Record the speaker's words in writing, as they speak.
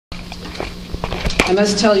I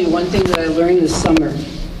must tell you one thing that I learned this summer.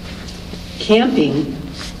 Camping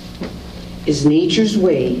is nature's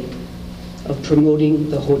way of promoting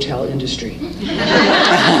the hotel industry.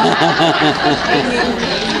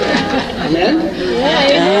 Amen?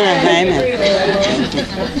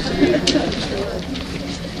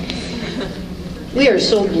 We are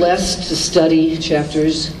so blessed to study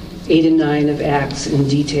chapters 8 and 9 of Acts in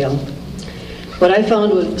detail. What I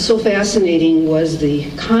found was so fascinating was the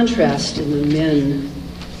contrast in the men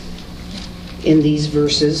in these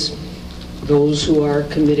verses, those who are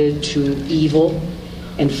committed to evil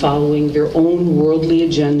and following their own worldly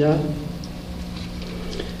agenda,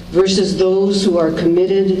 versus those who are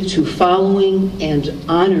committed to following and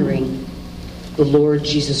honoring the Lord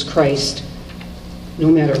Jesus Christ, no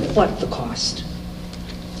matter what the cost.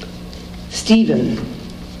 Stephen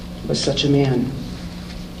was such a man.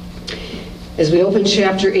 As we open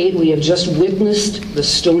chapter 8, we have just witnessed the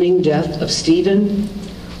stoning death of Stephen,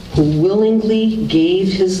 who willingly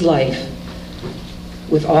gave his life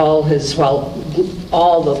with all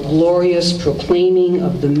the glorious proclaiming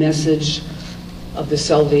of the message of the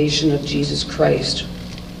salvation of Jesus Christ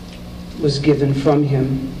was given from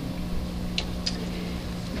him.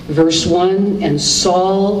 Verse 1, and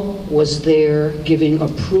Saul was there giving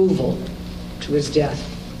approval to his death.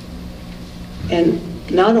 And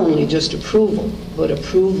not only just approval, but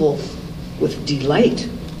approval with delight.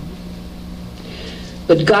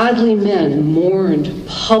 But godly men mourned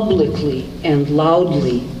publicly and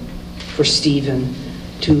loudly for Stephen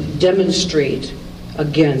to demonstrate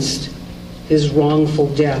against his wrongful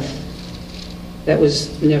death that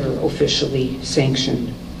was never officially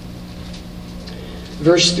sanctioned.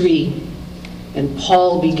 Verse 3, and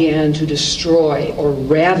Paul began to destroy or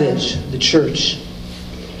ravage the church.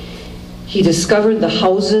 He discovered the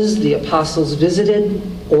houses the apostles visited,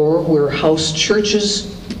 or where house churches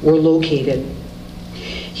were located.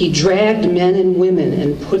 He dragged men and women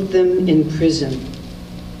and put them in prison.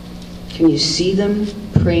 Can you see them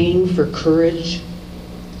praying for courage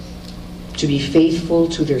to be faithful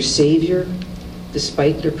to their Savior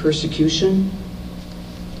despite their persecution?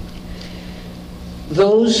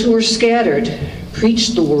 Those who were scattered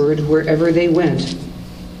preached the word wherever they went.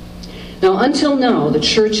 Now, until now, the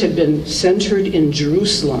church had been centered in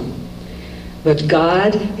Jerusalem, but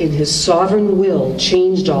God, in his sovereign will,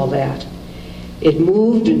 changed all that. It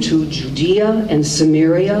moved into Judea and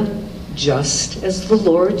Samaria, just as the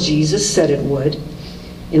Lord Jesus said it would,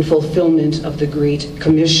 in fulfillment of the Great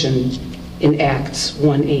Commission in Acts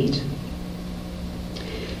 1:8.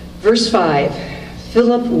 Verse 5,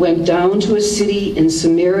 Philip went down to a city in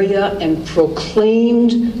Samaria and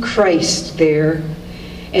proclaimed Christ there,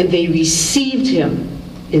 and they received him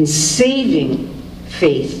in saving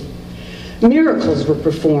faith. Miracles were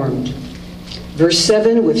performed. Verse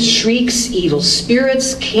 7, with shrieks, evil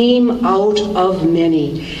spirits came out of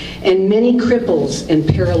many, and many cripples and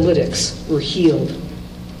paralytics were healed.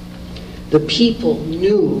 The people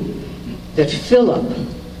knew that Philip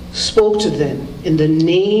spoke to them in the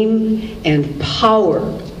name and power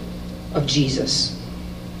of Jesus.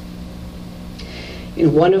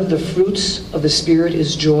 And one of the fruits of the Spirit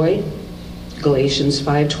is joy, Galatians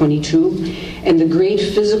 5:22, and the great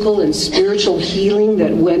physical and spiritual healing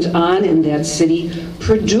that went on in that city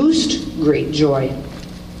produced great joy.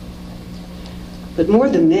 But more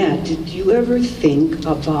than that, did you ever think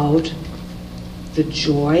about the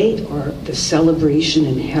joy or the celebration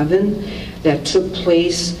in heaven that took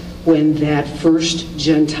place when that first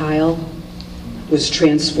Gentile was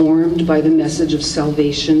transformed by the message of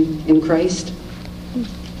salvation in Christ?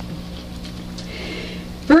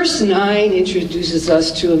 Verse 9 introduces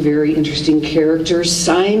us to a very interesting character,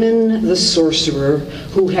 Simon the sorcerer,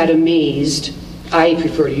 who had amazed, I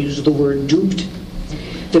prefer to use the word duped,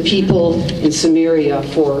 the people in Samaria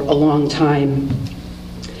for a long time.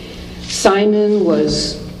 Simon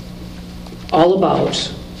was all about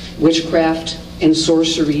witchcraft and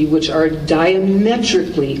sorcery, which are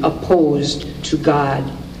diametrically opposed to God.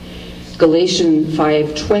 Galatians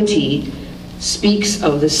 5:20 speaks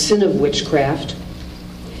of the sin of witchcraft,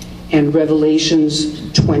 and Revelations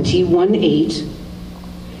 21:8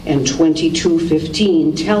 and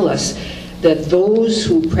 22:15 tell us that those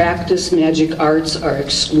who practice magic arts are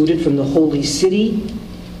excluded from the holy city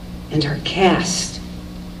and are cast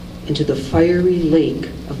into the fiery lake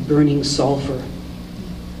of burning sulfur.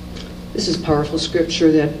 This is powerful scripture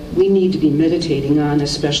that we need to be meditating on,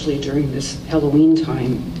 especially during this Halloween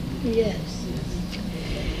time. Yes.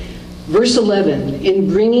 Verse 11, in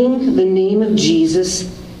bringing the name of Jesus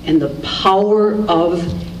and the power of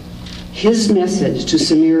his message to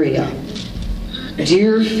Samaria,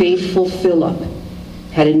 dear faithful Philip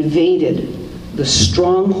had invaded the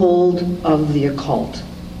stronghold of the occult.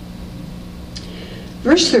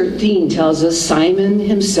 Verse 13 tells us Simon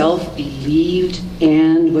himself believed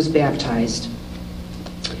and was baptized.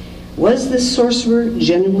 Was this sorcerer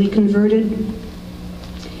genuinely converted?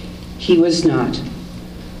 He was not,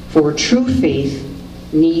 for true faith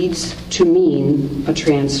needs to mean a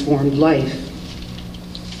transformed life.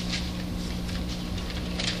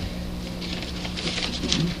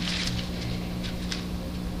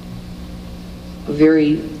 A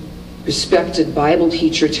very respected Bible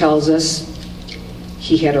teacher tells us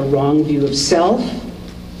he had a wrong view of self,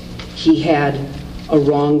 he had a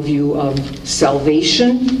wrong view of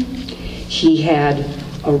salvation, he had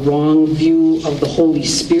a wrong view of the Holy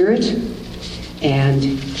Spirit, and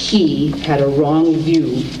he had a wrong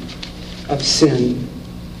view of sin.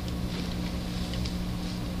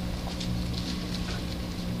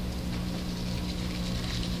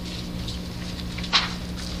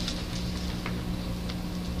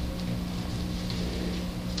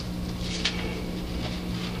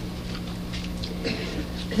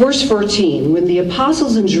 Verse 14, when the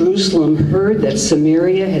apostles in Jerusalem heard that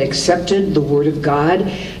Samaria had accepted the word of God,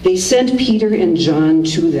 they sent Peter and John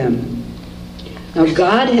to them. Now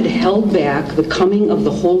God had held back the coming of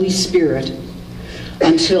the Holy Spirit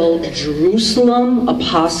until Jerusalem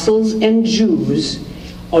apostles and Jews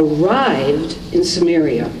arrived in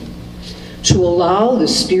Samaria to allow the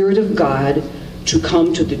Spirit of God to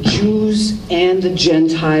come to the Jews and the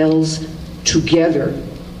Gentiles together,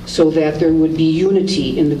 so that there would be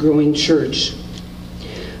unity in the growing church.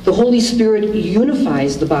 The Holy Spirit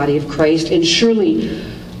unifies the body of Christ, and surely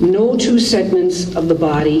no two segments of the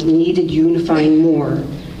body needed unifying more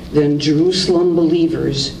than Jerusalem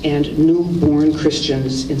believers and newborn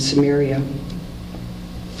Christians in Samaria.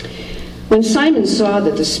 When Simon saw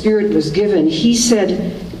that the Spirit was given, he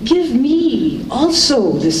said, "Give me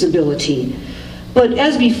also this ability." But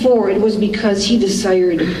as before, it was because he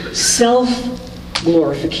desired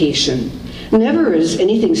self-glorification. Never is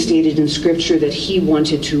anything stated in Scripture that he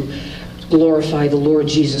wanted to glorify the Lord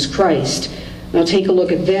Jesus Christ. Now take a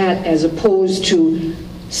look at that as opposed to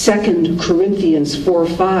 2 Corinthians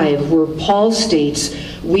 4:5, where Paul states,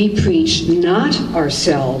 "We preach not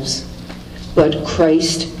ourselves, but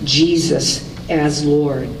Christ Jesus as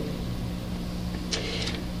Lord."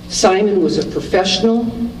 Simon was a professional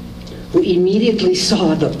who immediately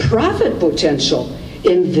saw the profit potential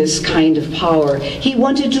in this kind of power. He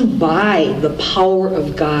wanted to buy the power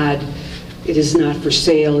of God. It is not for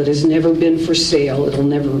sale. It has never been for sale. It will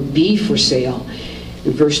never be for sale.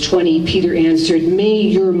 In verse 20, Peter answered, "May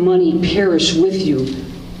your money perish with you.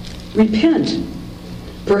 Repent.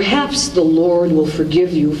 Perhaps the Lord will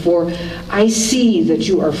forgive you, for I see that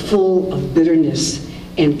you are full of bitterness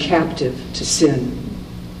and captive to sin."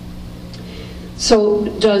 So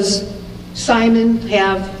does Simon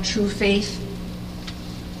have true faith?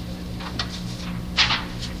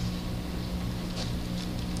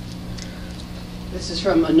 This is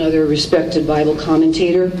from another respected Bible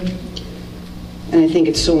commentator, and I think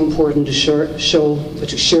it's so important to share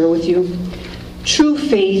with you. True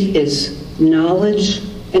faith is knowledge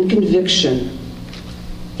and conviction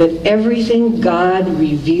that everything God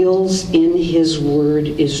reveals in His Word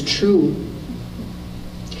is true.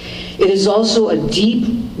 It is also a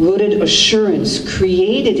deep-rooted assurance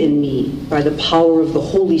created in me by the power of the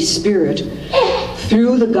Holy Spirit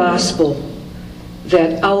through the gospel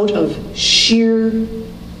that out of sheer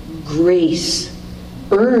grace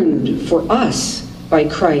earned for us by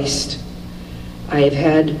Christ, I have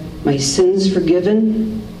had my sins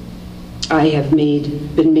forgiven, I have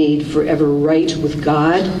been made forever right with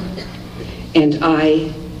God, and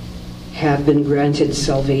I have been granted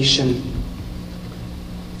salvation.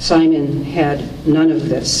 Simon had none of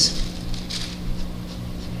this.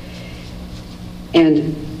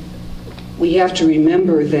 And we have to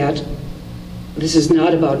remember that this is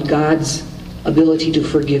not about God's ability to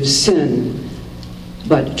forgive sin,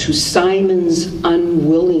 but to Simon's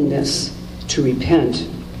unwillingness to repent.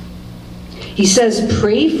 He says,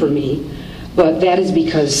 "Pray for me," but that is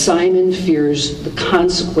because Simon fears the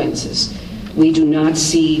consequences. We do not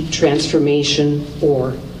see transformation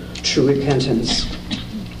or true repentance.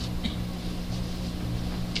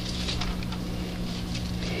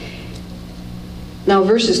 Now,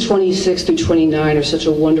 verses 26 through 29 are such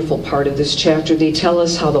a wonderful part of this chapter. They tell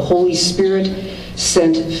us how the Holy Spirit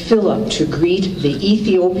sent Philip to greet the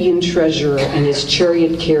Ethiopian treasurer and his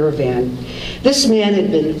chariot caravan. This man had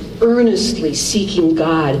been earnestly seeking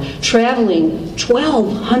God, traveling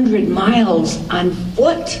 1,200 miles on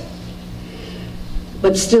foot.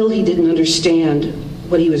 But still he didn't understand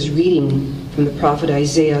what he was reading from the prophet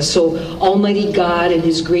Isaiah. So Almighty God in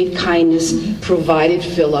his great kindness provided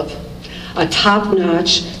Philip a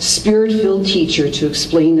top-notch, spirit-filled teacher to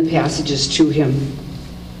explain the passages to him.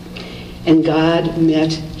 And God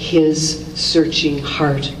met his searching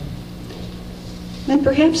heart. And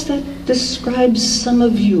perhaps that describes some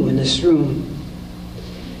of you in this room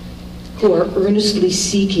who are earnestly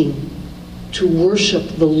seeking to worship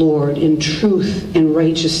the Lord in truth and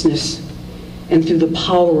righteousness and through the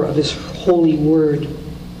power of his holy word.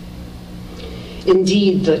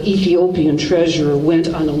 Indeed, the Ethiopian treasurer went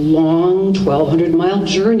on a long 1,200-mile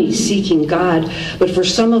journey seeking God, but for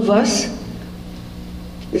some of us,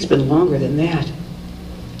 it's been longer than that.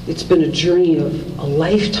 It's been a journey of a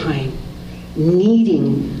lifetime,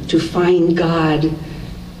 needing to find God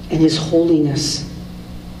and his holiness.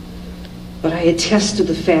 But I attest to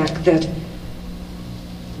the fact that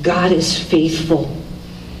God is faithful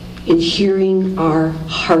in hearing our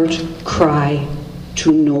heart cry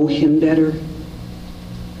to know him better.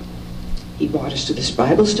 He brought us to this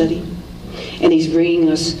Bible study, and he's bringing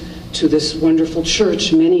us to this wonderful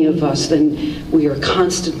church, many of us, then we are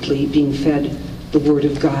constantly being fed the Word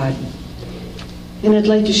of God. And I'd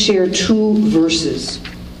like to share 2 verses.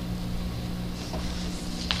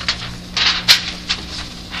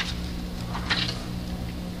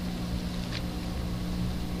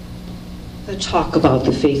 That talk about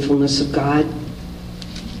the faithfulness of God.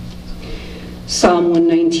 Psalm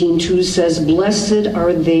 119:2 says, "Blessed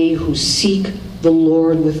are they who seek the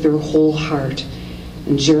Lord with their whole heart."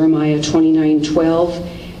 And Jeremiah 29:12,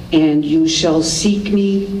 "And you shall seek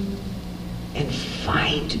me and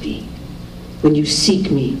find me when you seek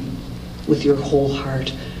me with your whole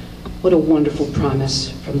heart." What a wonderful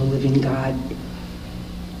promise from the living God.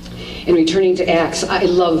 And returning to Acts, I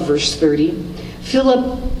love verse 30.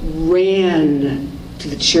 Philip ran to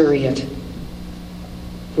the chariot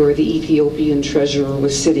where the Ethiopian treasurer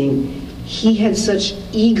was sitting. He had such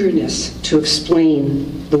eagerness to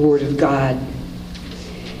explain the Word of God.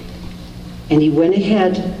 And he went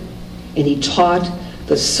ahead and he taught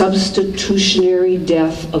the substitutionary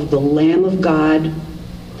death of the Lamb of God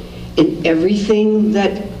in everything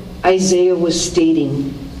that Isaiah was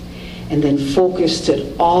stating, and then focused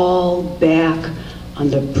it all back on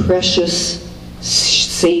the precious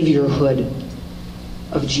Saviorhood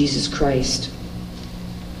of Jesus Christ.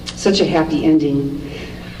 Such a happy ending.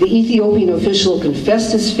 The Ethiopian official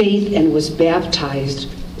confessed his faith and was baptized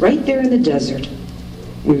right there in the desert,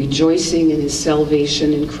 and rejoicing in his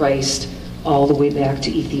salvation in Christ all the way back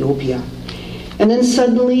to Ethiopia. And then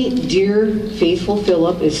suddenly, dear faithful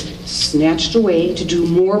Philip is snatched away to do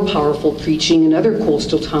more powerful preaching in other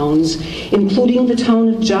coastal towns, including the town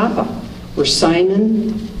of Joppa, where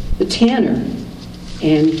Simon the tanner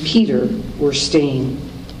and Peter were staying.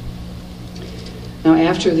 Now,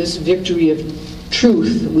 after this victory of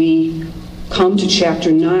truth, we come to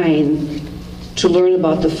chapter 9 to learn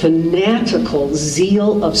about the fanatical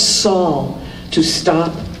zeal of Saul to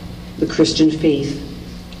stop the Christian faith.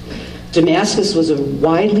 Damascus was a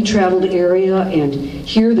widely traveled area, and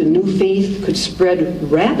here the new faith could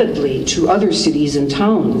spread rapidly to other cities and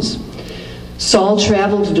towns. Saul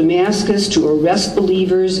traveled to Damascus to arrest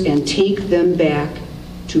believers and take them back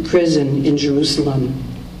to prison in Jerusalem.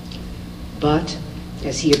 But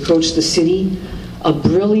as he approached the city, a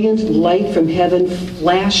brilliant light from heaven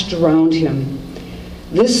flashed around him.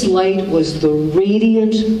 This light was the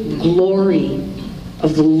radiant glory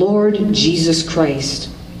of the Lord Jesus Christ.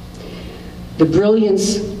 The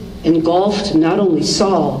brilliance engulfed not only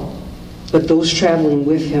Saul, but those traveling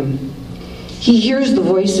with him. He hears the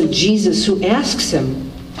voice of Jesus, who asks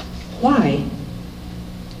him, why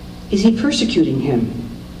is he persecuting him?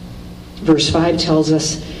 Verse 5 tells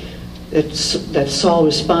us that Saul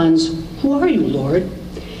responds, "Who are you, Lord?"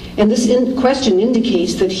 And this question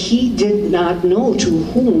indicates that he did not know to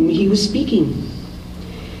whom he was speaking.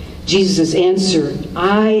 Jesus' answer,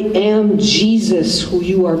 "I am Jesus who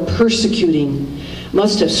you are persecuting,"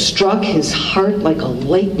 must have struck his heart like a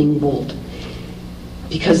lightning bolt,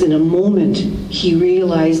 because in a moment he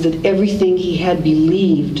realized that everything he had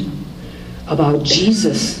believed about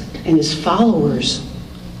Jesus and his followers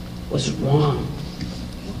was wrong.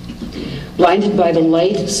 Blinded by the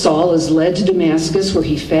light, Saul is led to Damascus, where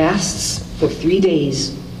he fasts for 3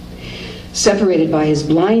 days. Separated by his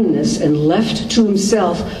blindness and left to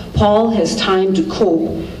himself, Paul has time to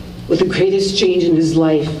cope with the greatest change in his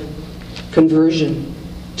life, conversion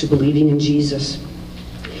to believing in Jesus.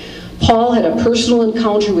 Paul had a personal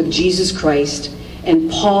encounter with Jesus Christ, and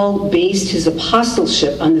Paul based his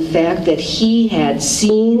apostleship on the fact that he had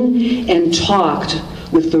seen and talked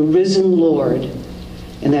with the risen Lord,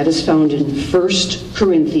 And that is found in 1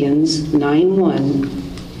 Corinthians 9:1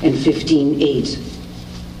 and 15:8.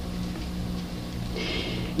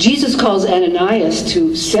 Jesus calls Ananias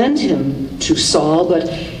to send him to Saul,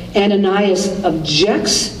 but Ananias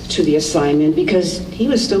objects to the assignment because he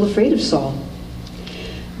was still afraid of Saul.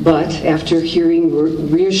 But after hearing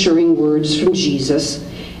reassuring words from Jesus,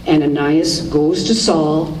 Ananias goes to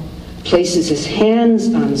Saul, places his hands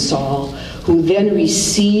on Saul, who then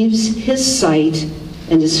receives his sight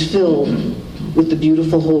and is filled with the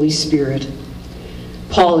beautiful Holy Spirit.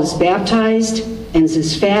 Paul is baptized, ends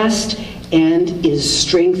his fast, and is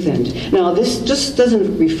strengthened. Now, this just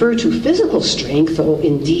doesn't refer to physical strength, though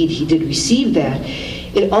indeed he did receive that.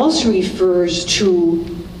 It also refers to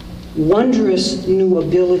wondrous new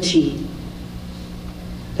ability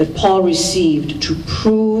that Paul received to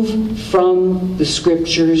prove from the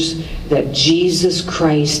Scriptures that Jesus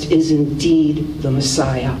Christ is indeed the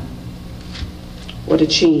Messiah. What a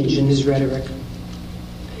change in his rhetoric.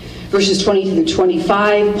 Verses 20 through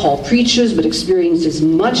 25, Paul preaches but experiences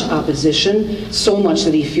much opposition, so much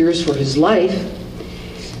that he fears for his life.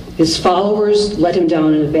 His followers let him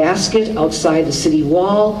down in a basket outside the city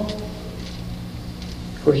wall,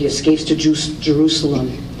 where he escapes to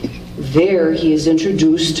Jerusalem. There he is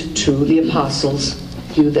introduced to the apostles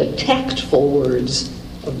through the tactful words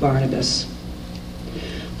of Barnabas.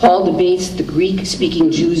 Paul debates the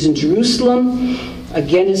Greek-speaking Jews in Jerusalem,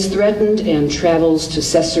 again is threatened, and travels to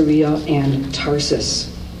Caesarea and Tarsus.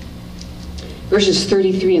 Verses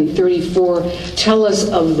 33 and 34 tell us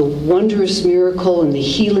of the wondrous miracle and the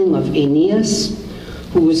healing of Aeneas,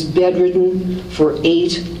 who was bedridden for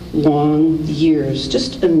 8 long years.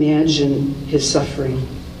 Just imagine his suffering.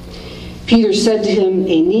 Peter said to him,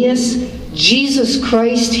 "Aeneas, Jesus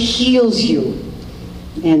Christ heals you."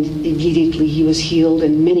 And immediately he was healed,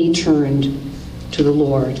 and many turned to the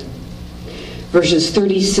Lord. Verses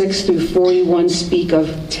 36 through 41 speak of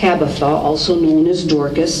Tabitha, also known as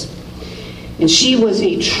Dorcas. And she was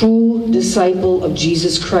a true disciple of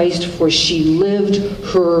Jesus Christ, for she lived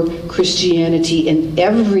her Christianity in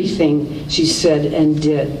everything she said and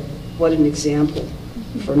did. What an example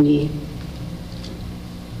for me.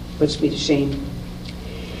 Puts me to shame.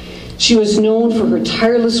 She was known for her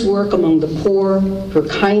tireless work among the poor, her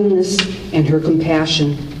kindness, and her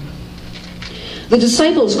compassion. The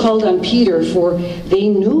disciples called on Peter, for they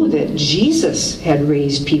knew that Jesus had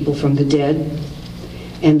raised people from the dead,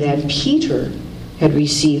 and that Peter had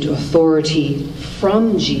received authority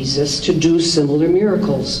from Jesus to do similar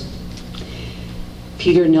miracles.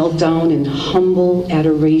 Peter knelt down in humble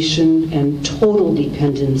adoration and total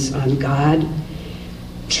dependence on God,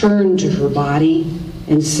 turned to her body,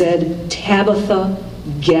 and said, "Tabitha,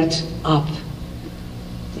 get up."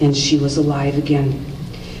 And she was alive again.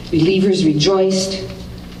 Believers rejoiced,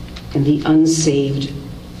 and the unsaved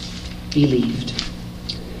believed.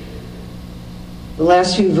 The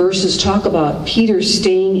last few verses talk about Peter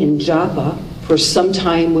staying in Joppa for some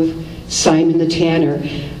time with Simon the tanner.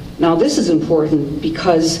 Now, this is important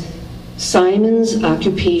because Simon's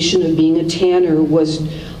occupation of being a tanner was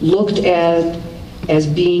looked at as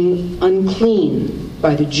being unclean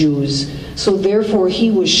by the Jews. So therefore,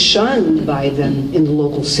 he was shunned by them in the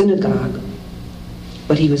local synagogue.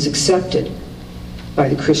 But he was accepted by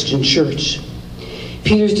the Christian church.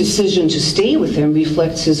 Peter's decision to stay with him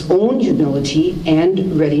reflects his own humility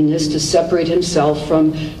and readiness to separate himself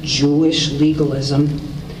from Jewish legalism,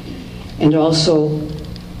 and also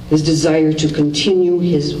his desire to continue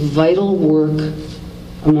his vital work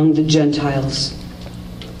among the Gentiles,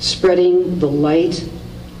 spreading the light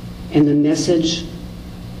and the message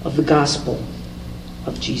of the gospel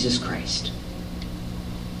of Jesus Christ.